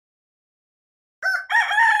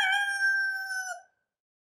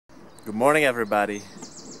Good morning everybody.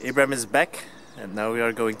 Ibrahim is back and now we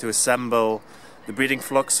are going to assemble the breeding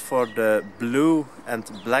flocks for the blue and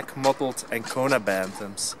black mottled Ancona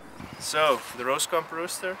bantams. So, the rose-comb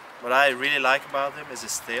rooster, what I really like about him is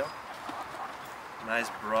his tail. Nice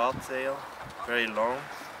broad tail, very long.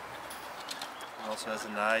 It also has a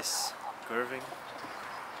nice curving.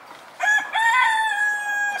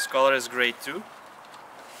 His color is great too.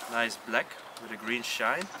 Nice black with a green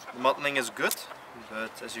shine. The mottling is good,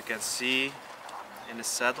 but as you can see in the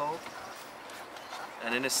saddle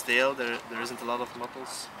and in his tail there isn't a lot of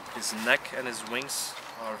mottles. His neck and his wings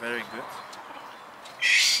are very good.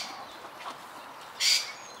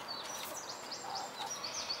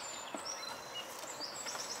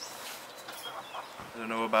 I don't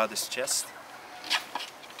know about his chest.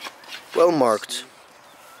 Well marked.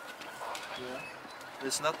 Yeah.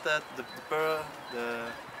 It's not that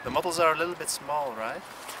the mottles are a little bit small, right?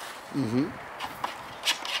 Mm-hmm.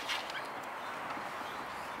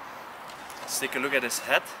 Let's take a look at his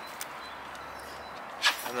head.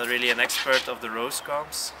 I'm not really an expert of the rose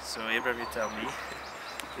combs, so Abraham, you tell me,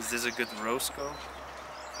 is this a good rose comb?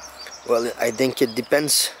 Well, I think it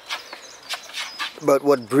depends about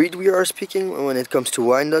what breed we are speaking. When it comes to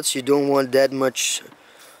Wyandottes, you don't want that much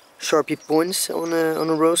sharpie points on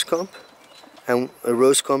a rose comb, and a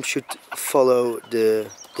rose comb should follow the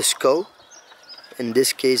skull. In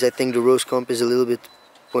this case, I think the rose comb is a little bit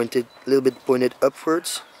pointed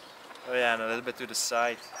upwards. Oh yeah, and a little bit to the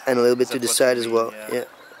side. And a little bit to the side as well. Yeah.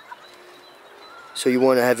 So you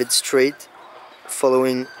want to have it straight,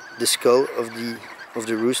 following the skull of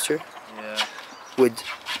the rooster. Yeah. With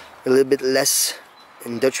a little bit less.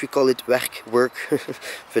 In Dutch we call it work,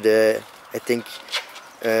 but I think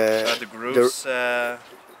the grooves it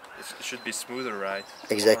should be smoother, right?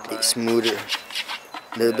 Exactly, smoother,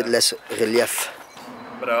 a little bit less relief.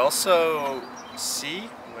 But I also see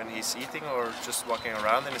when he's eating or just walking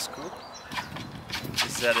around in his coop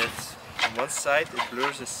is that on one side it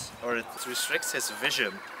blurs his, or it restricts his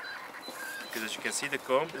vision, because as you can see the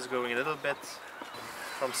comb is going a little bit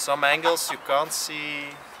from some angles. You can't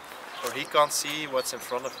see, or he can't see what's in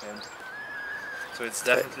front of him, so it's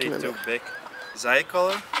definitely too big. His eye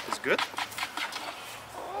color is good,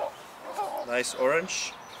 nice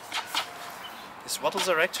orange. His wattles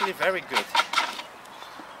are actually very good,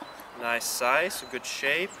 nice size, a good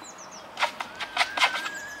shape.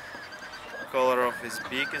 The color of his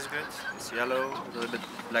beak is good, it's yellow, a little bit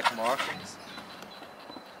black markings.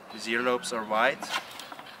 His earlobes are white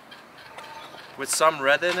with some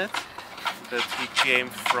red in it, but he came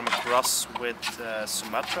from a cross with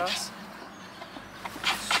Sumatras,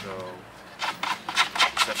 so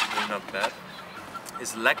it's definitely not bad.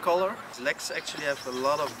 His leg color, his legs actually have a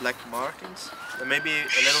lot of black markings, and maybe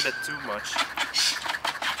a little bit too much,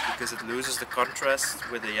 because it loses the contrast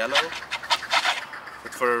with the yellow.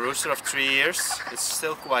 But for a rooster of 3 years, it's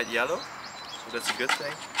still quite yellow, so that's a good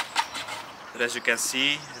thing. But as you can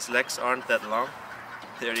see, his legs aren't that long,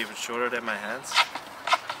 they're even shorter than my hands.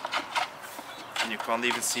 And you can't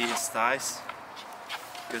even see his thighs,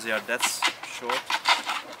 because they are that short.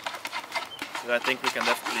 So I think we can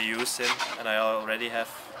definitely use him, and I already have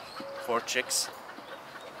 4 chicks.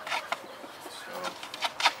 So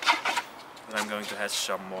then I'm going to hatch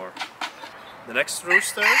some more. The next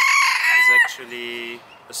rooster is actually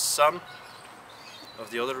a son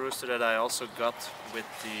of the other rooster that I also got with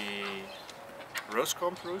the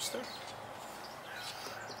rose-comb rooster.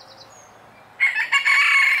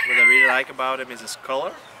 What I really like about him is his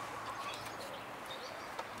color.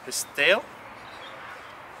 His tail.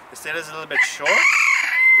 His tail is a little bit short,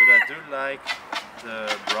 but I do like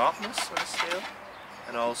the broadness of his tail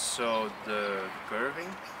and also the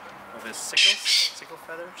curving of his sickle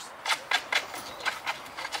feathers.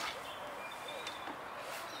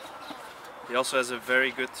 He also has a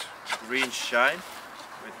very good green shine.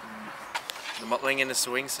 With the mottling in his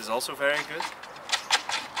wings is also very good.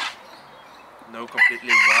 No completely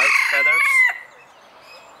white feathers.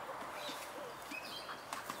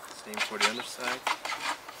 Same for the underside.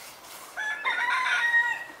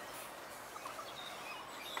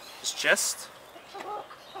 His chest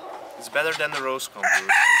is better than the rose-comb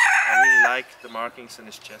rooster. I really like the markings in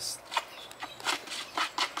his chest.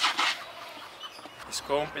 His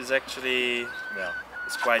comb is actually, well,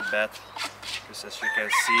 it's quite bad, because as you can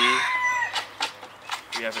see,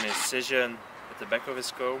 we have an incision at the back of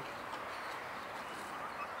his comb,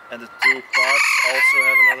 and the 2 parts also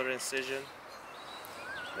have another incision.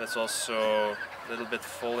 That's also a little bit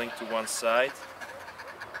falling to one side,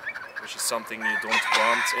 which is something you don't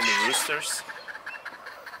want in the roosters.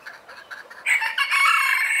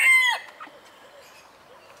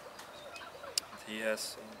 He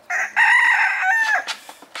has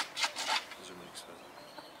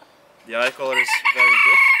The eye color is very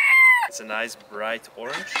good. It's a nice bright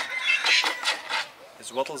orange.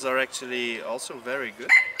 His wattles are actually also very good.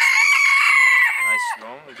 Nice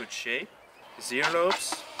long, a good shape. His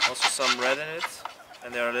earlobes, also some red in it,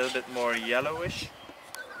 and they're a little bit more yellowish.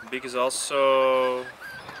 The beak is also,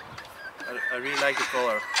 I really like the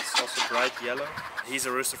color. It's also bright yellow. He's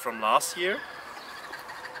a rooster from last year.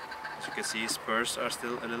 As you can see, his spurs are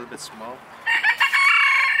still a little bit small.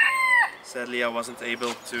 Sadly, I wasn't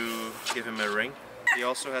able to give him a ring. He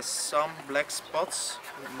also has some black spots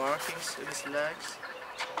and markings in his legs,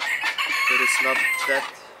 but it's not that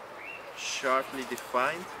sharply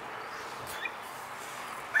defined.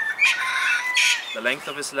 The length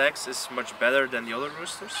of his legs is much better than the other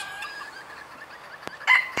roosters.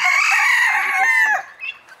 As you can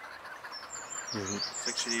see. It's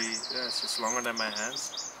actually, yeah, it's just longer than my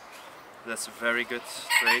hands. That's a very good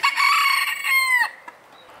trait.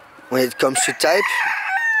 When it comes to type,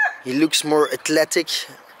 he looks more athletic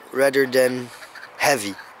rather than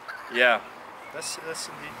heavy. Yeah, that's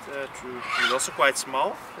indeed true. He's also quite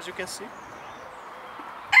small, as you can see.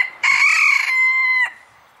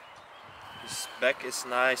 His back is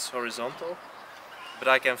nice horizontal, but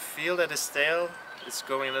I can feel that his tail is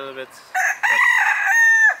going a little bit up.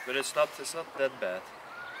 But it's not that bad.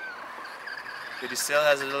 But he still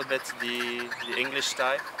has a little bit the English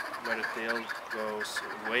type, where the tail goes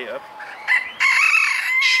way up.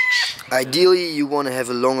 Ideally, you want to have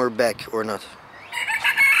a longer back, or not?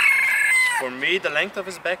 For me, the length of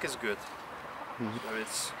his back is good. So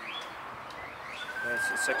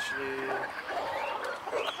it's actually...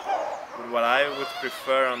 But what I would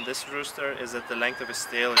prefer on this rooster is that the length of his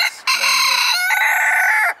tail is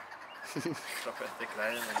longer.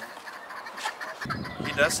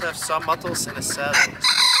 He does have some mottles in his saddle.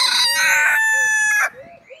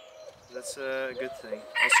 That's a good thing.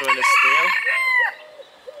 Also in his tail,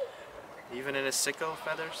 even in his sickle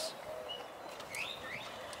feathers.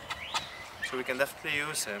 So we can definitely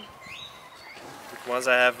use him. But once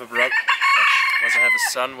I have a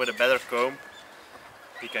son with a better comb,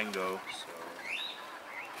 he can go. So.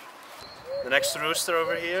 The next rooster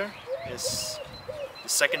over here is the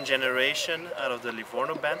second generation out of the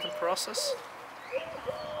Livorno bantam process.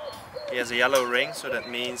 He has a yellow ring, so that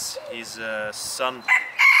means he's a son of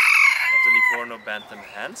the Livorno bantam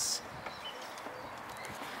hens.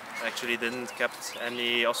 Actually didn't kept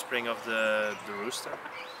any offspring of the rooster.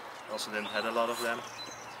 Also didn't have a lot of them.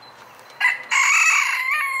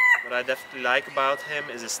 What I definitely like about him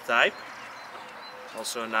is his type.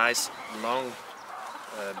 Also a nice long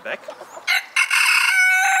back.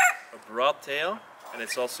 A broad tail, and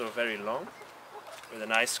it's also very long. With a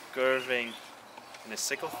nice curving in his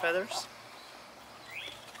sickle feathers.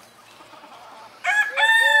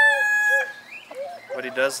 What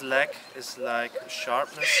he does lack is like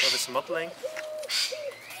sharpness of his mottling.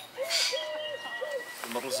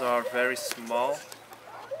 The mottles are very small.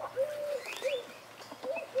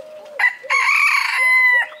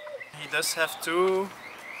 He does have two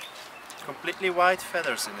completely white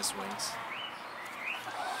feathers in his wings.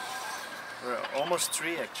 Or almost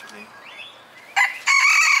three actually.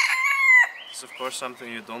 This is of course something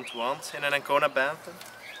you don't want in an Ancona bantam.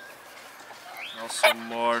 Also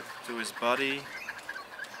more to his body.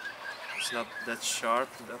 It's not that sharp,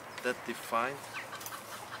 that defined.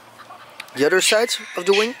 The other side of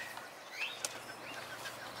the wing?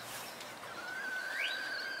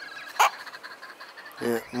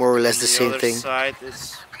 Yeah, more or less the same thing. The other side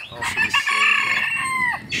is also the same.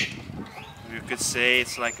 Yeah. You could say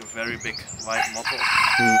it's like a very big white mottle.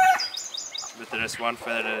 But there is one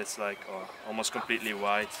feather that is like almost completely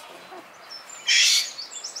white.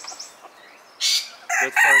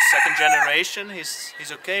 But for a second generation,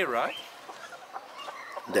 he's okay, right?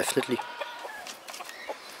 Definitely.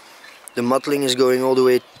 The mottling is going all the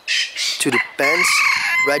way to the pants,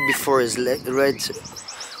 right before his leg, right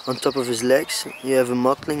on top of his legs. You have a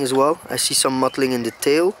mottling as well. I see some mottling in the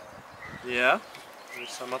tail. Yeah,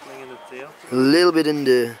 there's some mottling in the tail too. A little bit in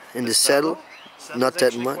the saddle. Not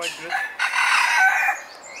that much.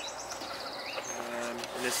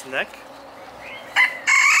 In his neck,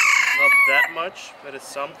 not that much, but it's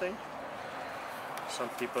something. Some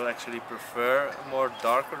people actually prefer a more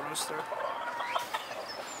darker rooster.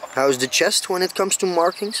 How's the chest when it comes to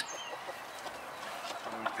markings?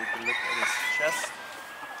 Let me take a look at his chest.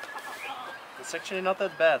 It's actually not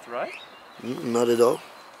that bad, right? Not at all.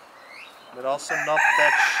 But also not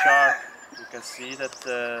that sharp. You can see that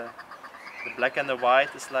the black and the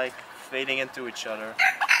white is like fading into each other.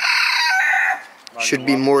 Should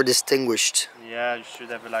be more distinguished. Yeah, you should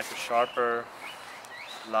have like a sharper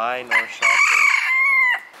line or sharper.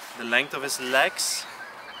 The length of his legs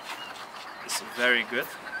is very good.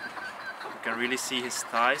 You can really see his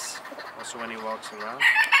thighs also when he walks around.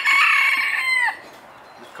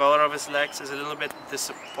 The color of his legs is a little bit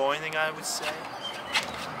disappointing, I would say.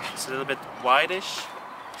 It's a little bit whitish,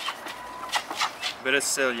 but it's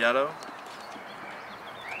still yellow.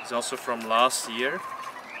 It's also from last year.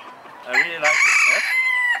 I really like his head.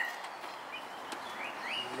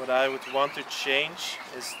 What I would want to change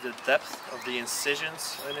is the depth of the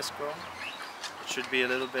incisions in his comb. It should be a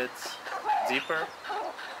little bit deeper.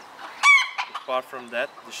 Apart from that,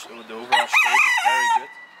 the overall shape is very good.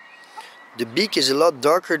 The beak is a lot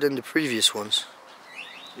darker than the previous ones.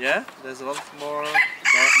 Yeah, there's a lot more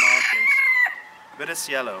dark markings, but it's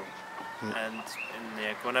yellow. And in the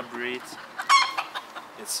Ancona breed,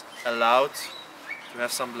 it's allowed to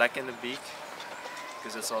have some black in the beak,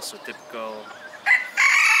 because it's also typical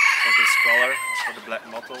for this color, for the black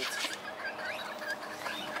mottled.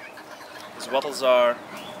 His wattles are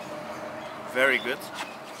very good.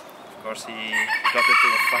 Of course, he got into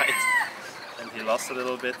a fight and he lost a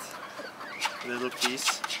little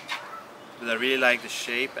piece. But I really like the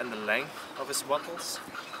shape and the length of his wattles.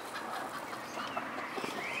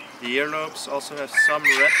 The earlobes also have some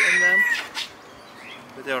red in them,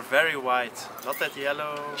 but they are very white, not that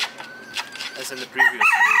yellow as in the previous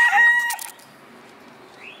rooster.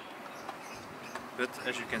 But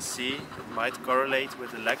as you can see, it might correlate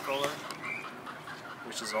with the leg color,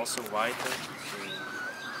 which is also whiter.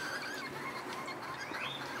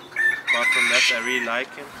 Apart from that, I really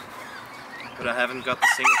like him, but I haven't got a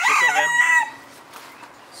single chick of him.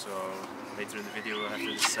 So later in the video we'll have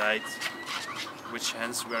to decide which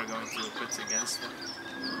hens we are going to put against him.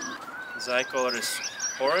 His eye color is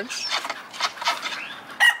orange,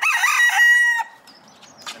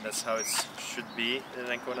 and that's how it should be in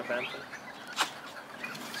an Ancona bantam.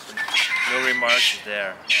 So no remarks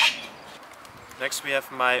there. Next we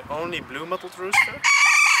have my only blue mottled rooster,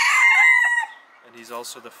 and he's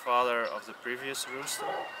also the father of the previous rooster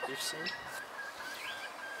we've seen.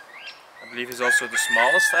 I believe he's also the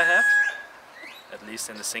smallest I have, at least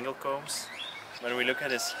in the single combs. When we look at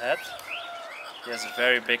his head, he has a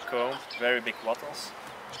very big comb, very big wattles.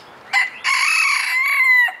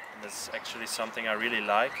 And that's actually something I really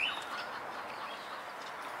like.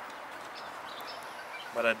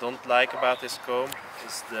 What I don't like about this comb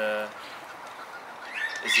is the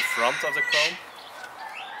front of the comb.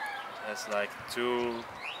 It has like 2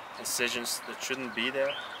 incisions that shouldn't be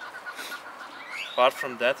there. Apart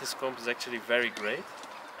from that, his comb is actually very great.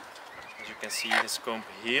 As you can see, his comb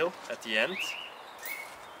heel at the end.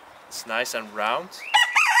 It's nice and round,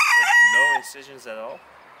 with no incisions at all.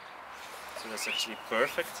 So that's actually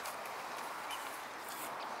perfect.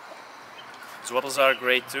 His wattles are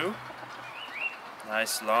great too.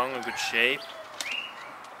 Nice, long, and good shape.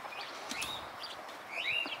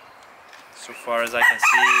 So far as I can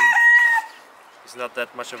see, he's not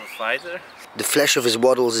that much of a fighter. The flesh of his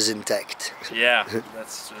wattles is intact. Yeah,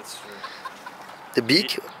 that's true. The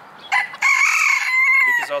beak? The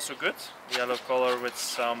beak is also good. Yellow color with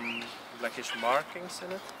some blackish markings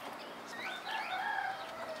in it.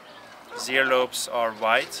 His earlobes are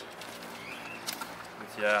white.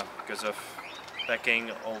 But yeah, because of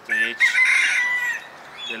packing, old age,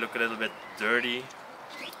 they look a little bit dirty.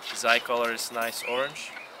 His eye color is nice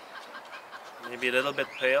orange. Maybe a little bit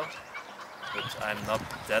pale, but I'm not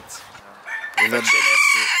that perfectionist,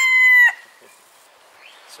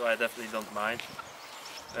 so I definitely don't mind.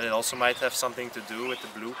 And it also might have something to do with the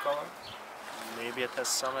blue color. Maybe it has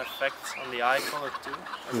some effect on the eye color too,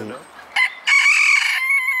 I don't know.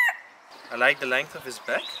 I like the length of his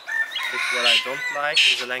back, but what I don't like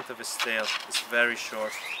is the length of his tail. It's very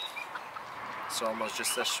short. It's almost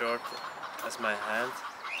just as short as my hand.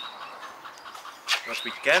 What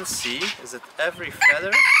we can see is that every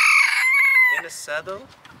feather in his saddle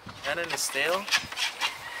and in his tail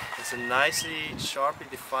is a nicely, sharply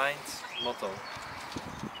defined mottle.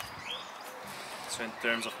 So in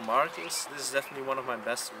terms of markings, this is definitely one of my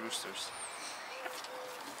best roosters.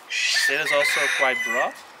 His tail is also quite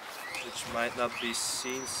broad, which might not be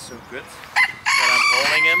seen so good when I'm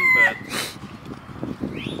holding him, but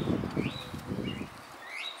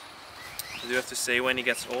I do have to say, when he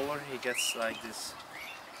gets older, he gets like this,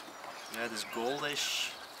 yeah, this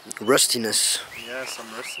goldish rustiness. Yeah, some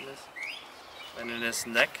rustiness. And in his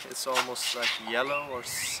neck, it's almost like yellow or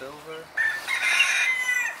silver.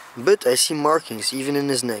 But I see markings even in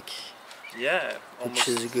his neck. Yeah, almost,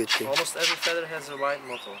 which is a good thing. Almost every feather has a white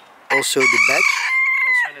mottle. Also the back.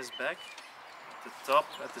 Also in his back, at the top,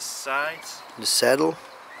 at the sides. The saddle.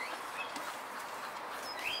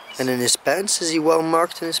 And in his pants, is he well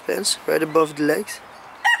marked in his pants? Right above the legs?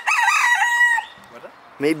 What?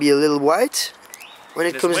 maybe a little white when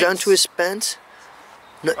it comes down to his pants.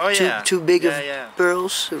 Not too big of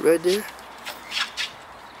pearls right there.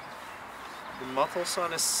 The mottles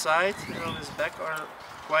on his side and on his back are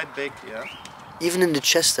quite big, yeah. Even in the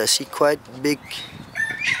chest I see quite big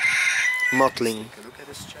mottling. Take a look at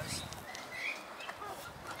his chest.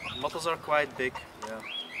 Mottles are quite big, yeah.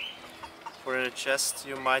 For in the chest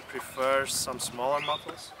you might prefer some smaller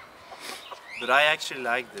mottles, but I actually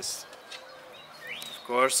like this. Of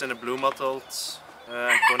course, in the blue mottled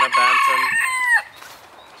Ancona bantam,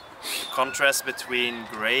 the contrast between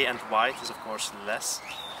grey and white is of course less,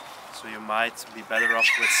 so you might be better off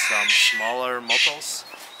with some smaller mottles,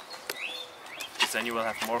 because then you will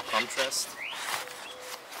have more contrast.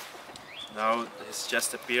 Now his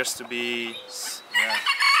chest appears to be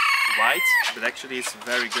white, but actually it's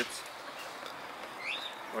very good.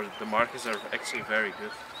 Or the markings are actually very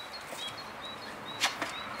good.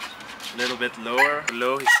 A little bit lower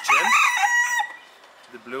below his chin.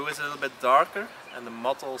 The blue is a little bit darker and the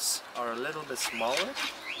mottles are a little bit smaller.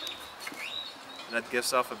 And that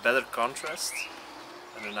gives off a better contrast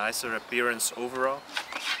and a nicer appearance overall.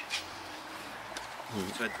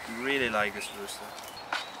 So I really like this rooster.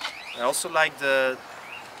 I also like the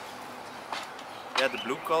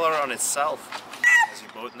blue color on itself. As you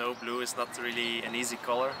both know, blue is not really an easy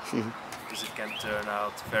color because it can turn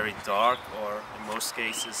out very dark, or in most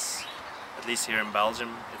cases, at least here in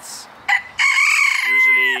Belgium, it's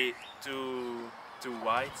usually too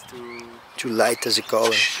white, too light as a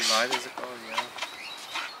color. Too light as a color, yeah.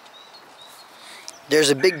 There's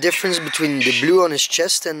a big difference between the blue on his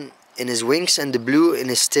chest and in his wings and the blue in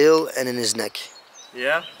his tail and in his neck.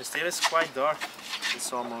 Yeah, his tail is quite dark. It's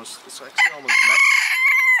actually almost black.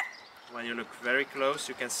 When you look very close,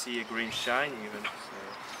 you can see a green shine even.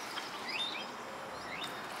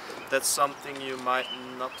 So that's something you might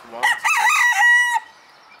not want.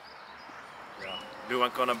 Yeah. Blue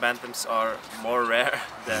Ancona bantams are more rare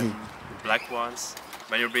than the black ones.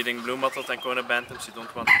 When you're breeding blue mottled Ancona bantams, you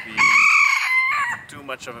don't want to be too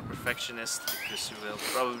much of a perfectionist, because you will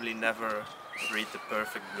probably never breed the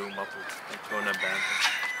perfect blue mottled Ancona bantam.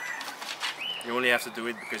 You only have to do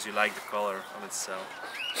it because you like the color on itself.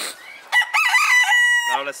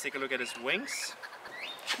 Now let's take a look at his wings.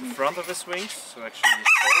 The front of his wings, so actually his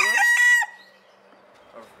shoulders.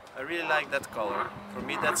 I really like that color. For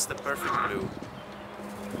me that's the perfect blue.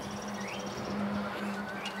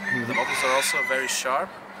 The mottles are also very sharp,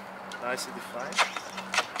 nicely defined.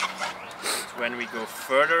 But when we go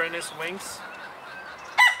further in his wings,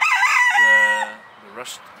 the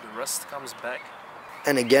rust comes back.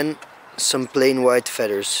 And again, some plain white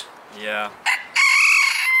feathers. Yeah.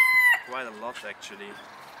 Quite a lot actually.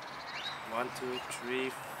 1, 2,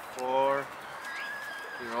 3, 4.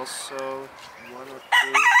 Here also 1 or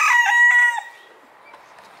 2.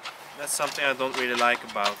 That's something I don't really like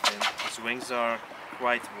about him. His wings are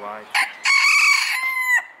quite wide.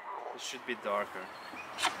 It should be darker.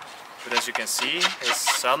 But as you can see, his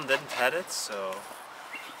son didn't have it, so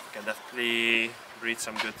you can definitely breed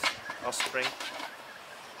some good offspring.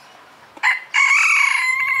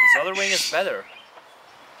 His other wing is better.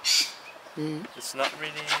 It's not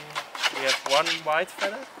really... We have one white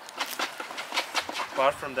feather.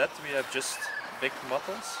 Apart from that, we have just big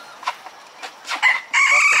mottles.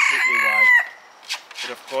 Not completely white.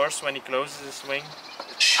 But of course, when he closes his wing,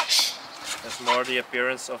 it has more the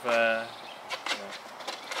appearance of a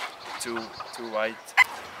too white.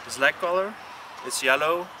 His leg color is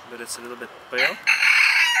yellow, but it's a little bit pale.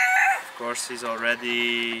 Of course, he's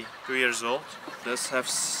already 2 years old. Does have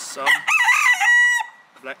some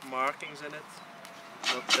black markings in it,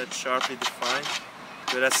 not that sharply defined,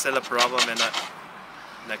 but that's still a problem in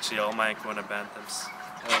actually all my Ancona bantams.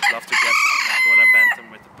 I would love to get an Ancona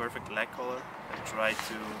bantam with the perfect leg color and try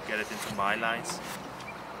to get it into my lines.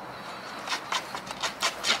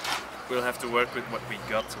 We'll have to work with what we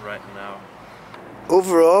got right now.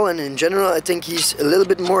 Overall and in general, I think he's a little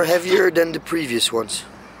bit more heavier than the previous ones.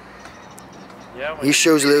 Yeah, he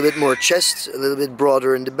shows a little bit more chest, a little bit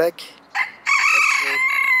broader in the back. That's true.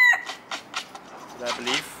 But I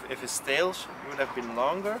believe if his tail would have been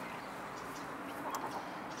longer,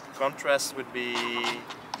 contrast would be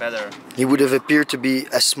better. He would have appeared to be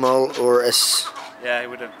as small or as he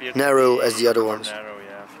would have appeared narrow as the other ones. Narrow,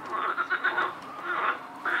 yeah.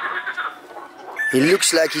 He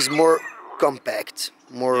looks like he's more compact,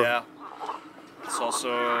 more... Yeah, it's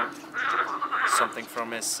also something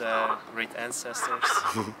from his great ancestors,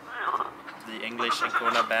 the English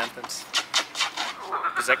Ancona bantams.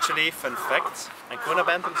 Because actually, fun fact, Ancona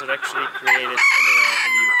bantams are actually created in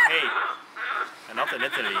the UK and not in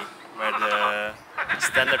Italy, where the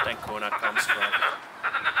standard Ancona comes from.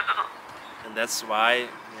 and that's why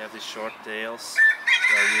you have these short tails.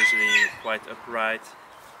 They are usually quite upright,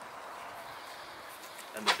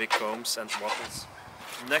 and the big combs and wattles.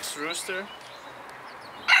 Next rooster,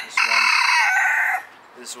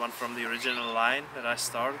 this one from the original line that I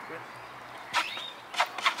started with.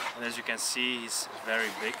 And as you can see, he's very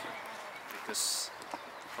big, because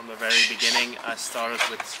from the very beginning I started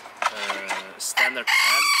with standard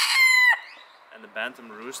hen and the bantam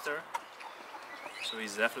rooster. So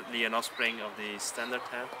he's definitely an offspring of the standard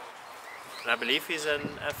hen. And I believe he's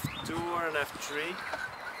an F2 or an F3,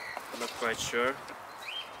 I'm not quite sure.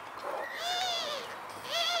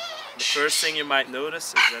 The first thing you might notice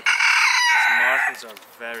is that his markings are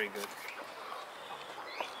very good.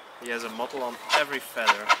 He has a mottle on every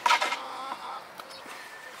feather.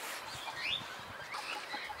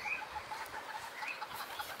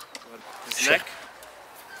 But his neck,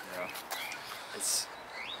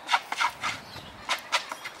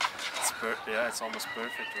 it's almost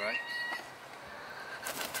perfect, right?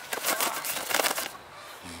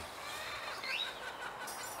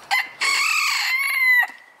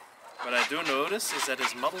 What I do notice is that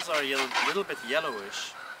his mottles are a little bit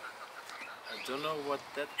yellowish. I don't know what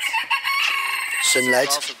that's sunlight.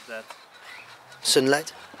 Because of that.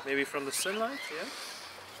 Sunlight? Maybe from the sunlight, yeah.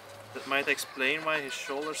 That might explain why his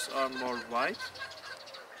shoulders are more white.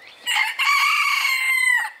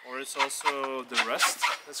 Or it's also the rust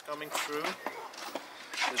that's coming through.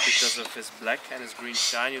 Just because of his black and his green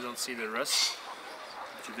shine, you don't see the rust.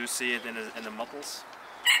 But you do see it in the mottles.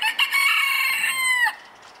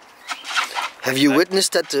 Have you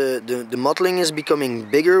witnessed that the mottling is becoming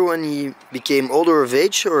bigger when he became older of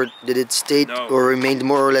age, or did it stay or remained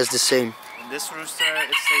more or less the same? In this rooster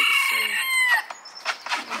it stayed the same.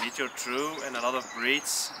 Indeed, you're true, in a lot of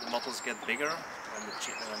breeds the mottles get bigger when the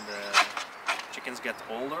chickens get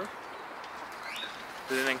older.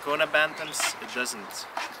 But in Ancona bantams it doesn't.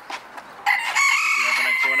 If you have an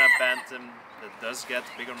Ancona bantam that does get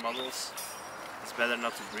bigger mottles, it's better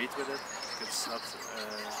not to breed with it. It's not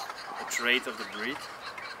a trait of the breed.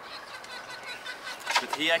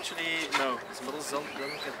 But he actually, no, his mottles don't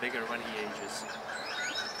get bigger when he ages.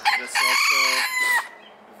 That's also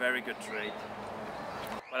a very good trait.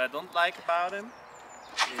 What I don't like about him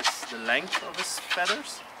is the length of his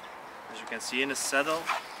feathers. As you can see in his saddle,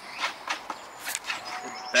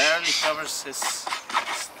 it barely covers his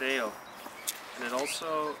tail. And it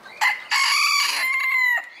also,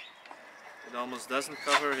 it almost doesn't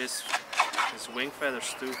cover his wing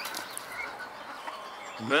feathers too.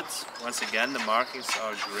 But once again, the markings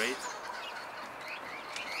are great.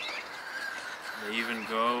 They even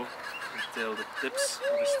go until the tips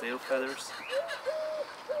of his tail feathers.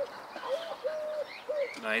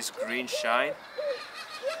 Nice green shine.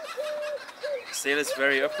 His tail is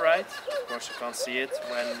very upright. Of course you can't see it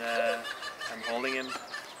when I'm holding him.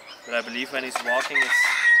 But I believe when he's walking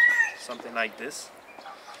it's something like this.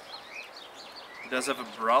 He does have a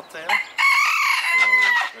broad tail, so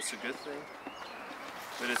that's a good thing.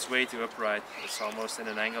 But it's way too upright. It's almost in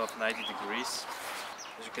an angle of 90 degrees.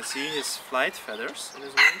 As you can see, his flight feathers in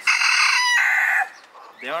his wings,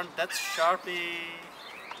 they aren't that sharply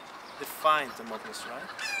defined, the mottles,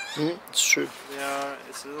 right? It's true.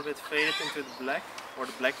 It's a little bit faded into the black, or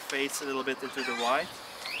the black fades a little bit into the white.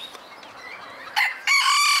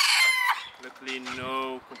 Luckily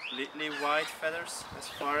no completely white feathers as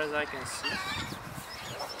far as I can see.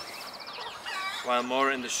 While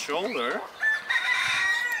more in the shoulder,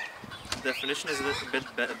 the definition is a little bit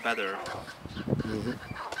better.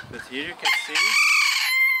 But here you can see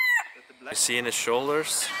that the black, you see in the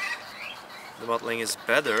shoulders, the mottling is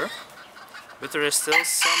better, but there is still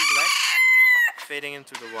some black fading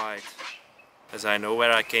into the white. As I know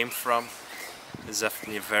where I came from, it's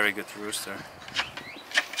definitely a very good rooster.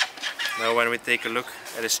 Now when we take a look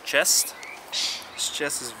at his chest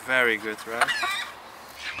is very good, right?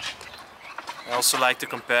 I also like to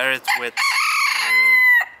compare it with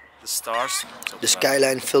the stars. The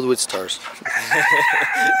skyline filled with stars.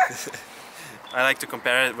 I like to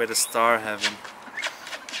compare it with a star heaven.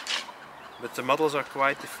 But the mottles are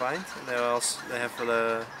quite defined, and they have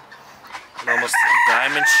an almost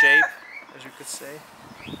diamond shape, as you could say.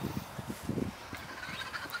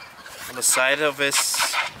 On the side of his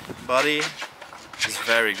body is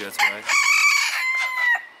very good, right?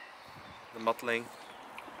 The mottling.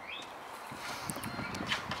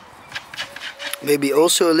 Maybe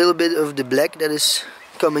also a little bit of the black that is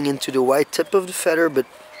coming into the white tip of the feather, but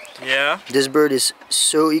yeah, this bird is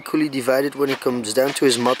so equally divided when it comes down to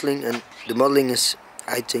his mottling, and the mottling is,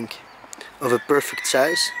 I think, of a perfect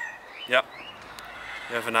size. Yeah,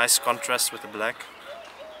 you have a nice contrast with the black,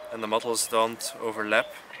 and the mottles don't overlap.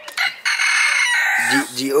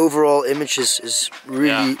 the overall image is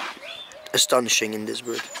really astonishing in this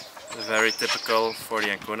bird. Very typical for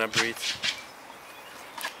the Ancona breed.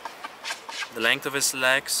 The length of his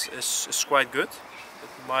legs is quite good.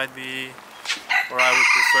 It might be, or I would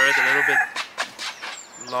prefer it a little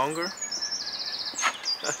bit longer.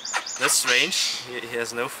 That's strange, he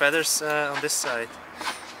has no feathers on this side.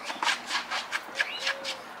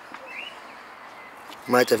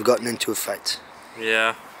 Might have gotten into a fight.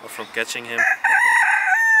 Yeah, or from catching him.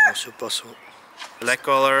 Also possible. The leg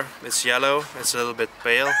color is yellow, it's a little bit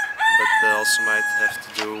pale, but that also might have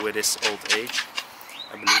to do with his old age.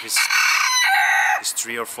 I believe he's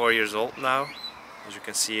 3 or 4 years old now, as you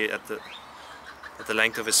can see at the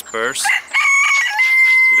length of his spurs.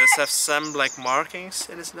 He does have some black markings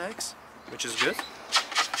in his legs, which is good.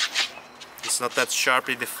 It's not that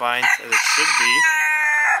sharply defined as it should be,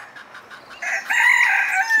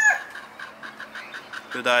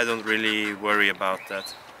 but I don't really worry about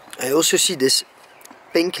that. I also see this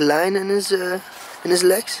pink line in his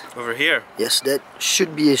legs. Over here? Yes, that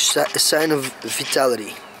should be a sign of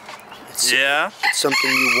vitality. It's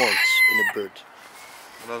something you want in a bird.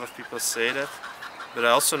 A lot of people say that, but I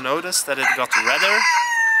also noticed that it got redder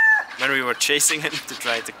when we were chasing him to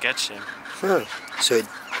try to catch him. Huh. So it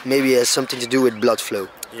maybe has something to do with blood flow.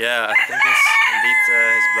 Yeah, I think it's indeed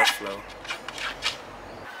his blood flow.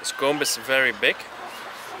 His comb is very big,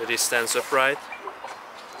 but he stands upright,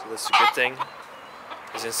 so that's a good thing.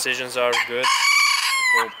 His incisions are good, the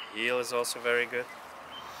comb heel is also very good.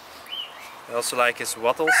 I also like his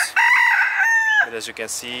wattles, but as you can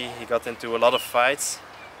see he got into a lot of fights.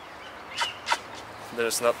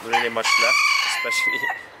 There's not really much left, especially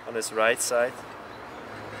on his right side.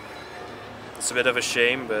 It's a bit of a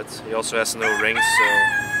shame, but he also has no rings, so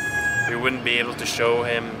we wouldn't be able to show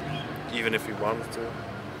him even if we wanted to.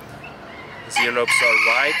 His earlobes are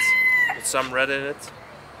white with some red in it.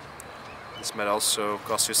 This might also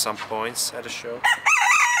cost you some points at a show.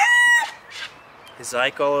 His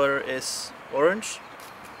eye color is orange,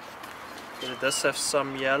 but it does have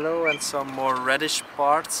some yellow and some more reddish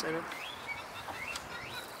parts in it.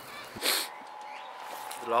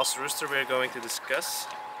 The last rooster we're going to discuss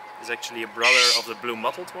is actually a brother of the blue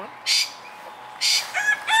mottled one.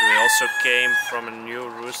 So he also came from a new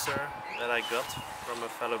rooster that I got from a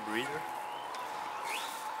fellow breeder.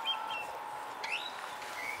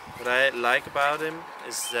 What I like about him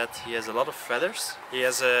is that he has a lot of feathers. He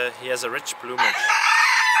has a rich plumage.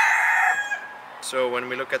 So when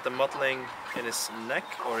we look at the mottling in his neck,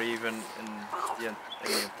 or even in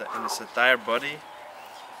his entire body,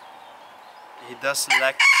 he does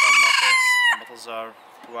lack some mottles. The mottles are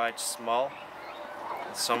quite small.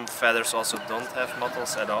 And some feathers also don't have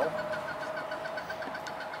mottles at all.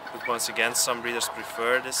 But once again, some breeders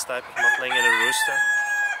prefer this type of mottling in a rooster.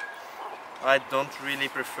 I don't really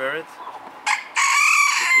prefer it,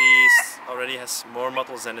 but he already has more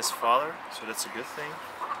mottles than his father, so that's a good thing.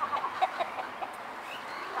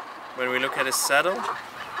 When we look at his saddle,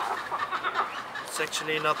 it's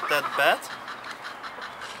actually not that bad.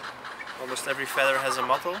 Almost every feather has a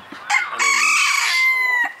mottle,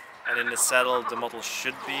 and in the saddle the mottle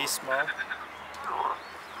should be small.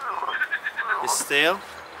 His tail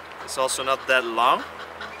is also not that long,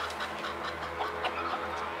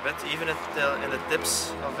 but even in the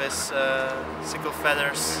tips of his sickle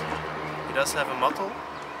feathers he does have a mottle.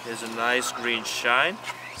 He has a nice green shine.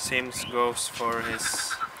 Same goes for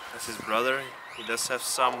his brother. He does have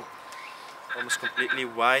some almost completely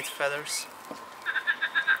white feathers,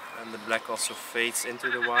 and the black also fades into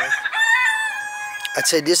the white. I'd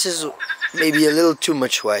say this is maybe a little too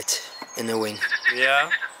much white in the wing. Yeah,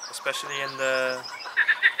 especially in the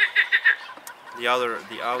outer edge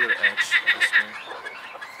of his wing,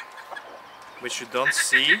 which you don't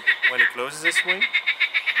see when he closes his wing.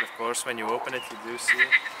 And of course, when you open it, you do see it.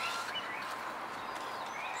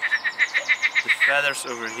 The feathers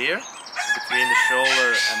over here, so between the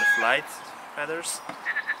shoulder and the flight feathers,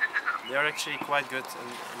 they are actually quite good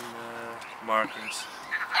in markings.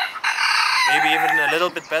 Maybe even a little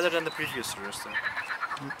bit better than the previous rooster,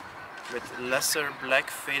 with lesser black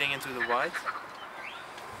fading into the white.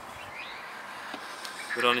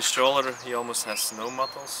 But on his shoulder he almost has no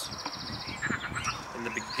mottles. In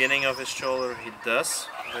the beginning of his shoulder he does,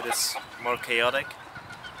 but it's more chaotic.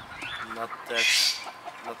 Not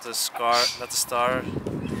the star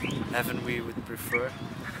heaven we would prefer.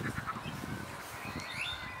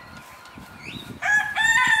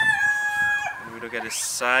 When we look at his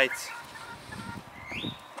side,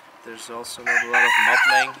 there's also not a lot of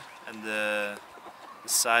mottling, and the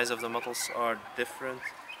size of the mottles are different,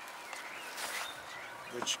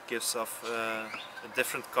 which gives off a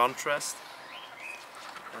different contrast.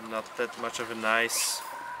 and not that much of a nice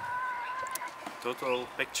total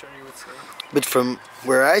picture, you would say. But from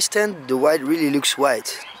where I stand, the white really looks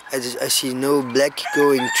white. I see no black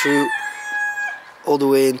going through all the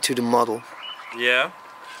way into the model. Yeah,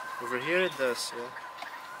 over here it does. Yeah,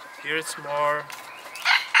 here it's more.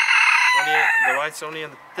 The white's only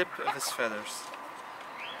on the tip of his feathers.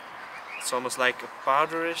 It's almost like a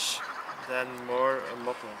powderish, then more a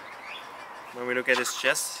mottled. When we look at his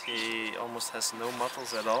chest, he almost has no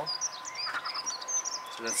mottles at all.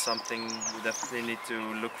 So that's something we definitely need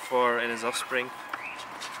to look for in his offspring.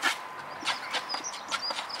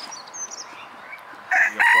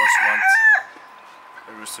 We of course want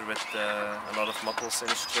a rooster with a lot of mottles in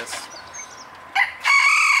his chest.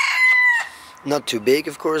 Not too big,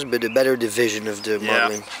 of course, but a better division of the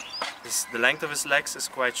modeling. The length of his legs is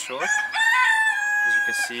quite short. As you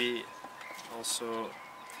can see, also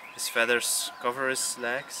his feathers cover his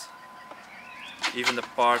legs. Even the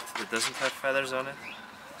part that doesn't have feathers on it,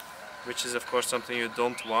 which is of course something you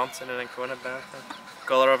don't want in an Ancona bantam. The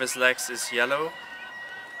color of his legs is yellow,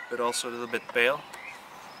 but also a little bit pale.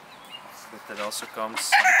 But that also comes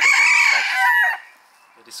because of the fact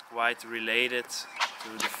that it's quite related to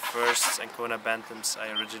the first Ancona bantams I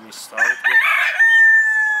originally started with,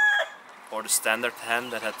 or the standard hen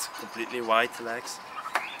that had completely white legs.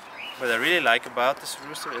 What I really like about this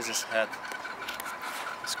rooster is his head.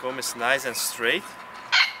 His comb is nice and straight.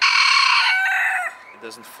 It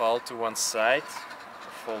doesn't fall to one side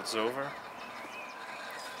or folds over.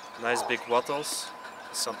 Nice big wattles,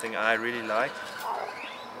 something I really like.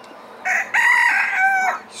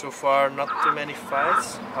 So far not too many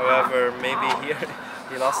fights, however maybe here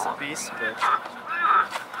he lost a piece, but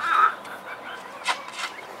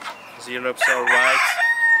his earlobes are white,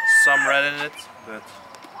 some red in it, but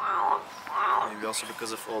maybe also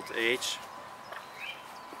because of old age.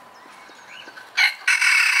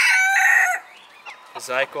 His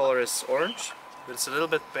eye color is orange, but it's a little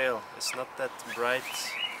bit pale. It's not that bright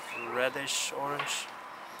reddish orange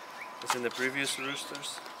as in the previous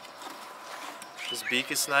roosters. His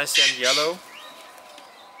beak is nice and yellow,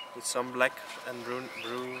 with some black and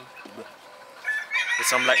with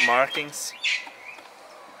some black markings.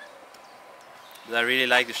 But I really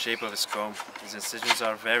like the shape of his comb. His incisions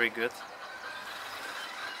are very good.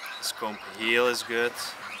 His comb heel is good.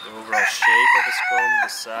 The overall shape of his comb, the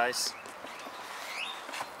size.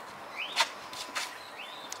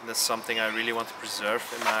 And that's something I really want to preserve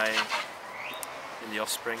in the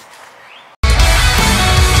offspring.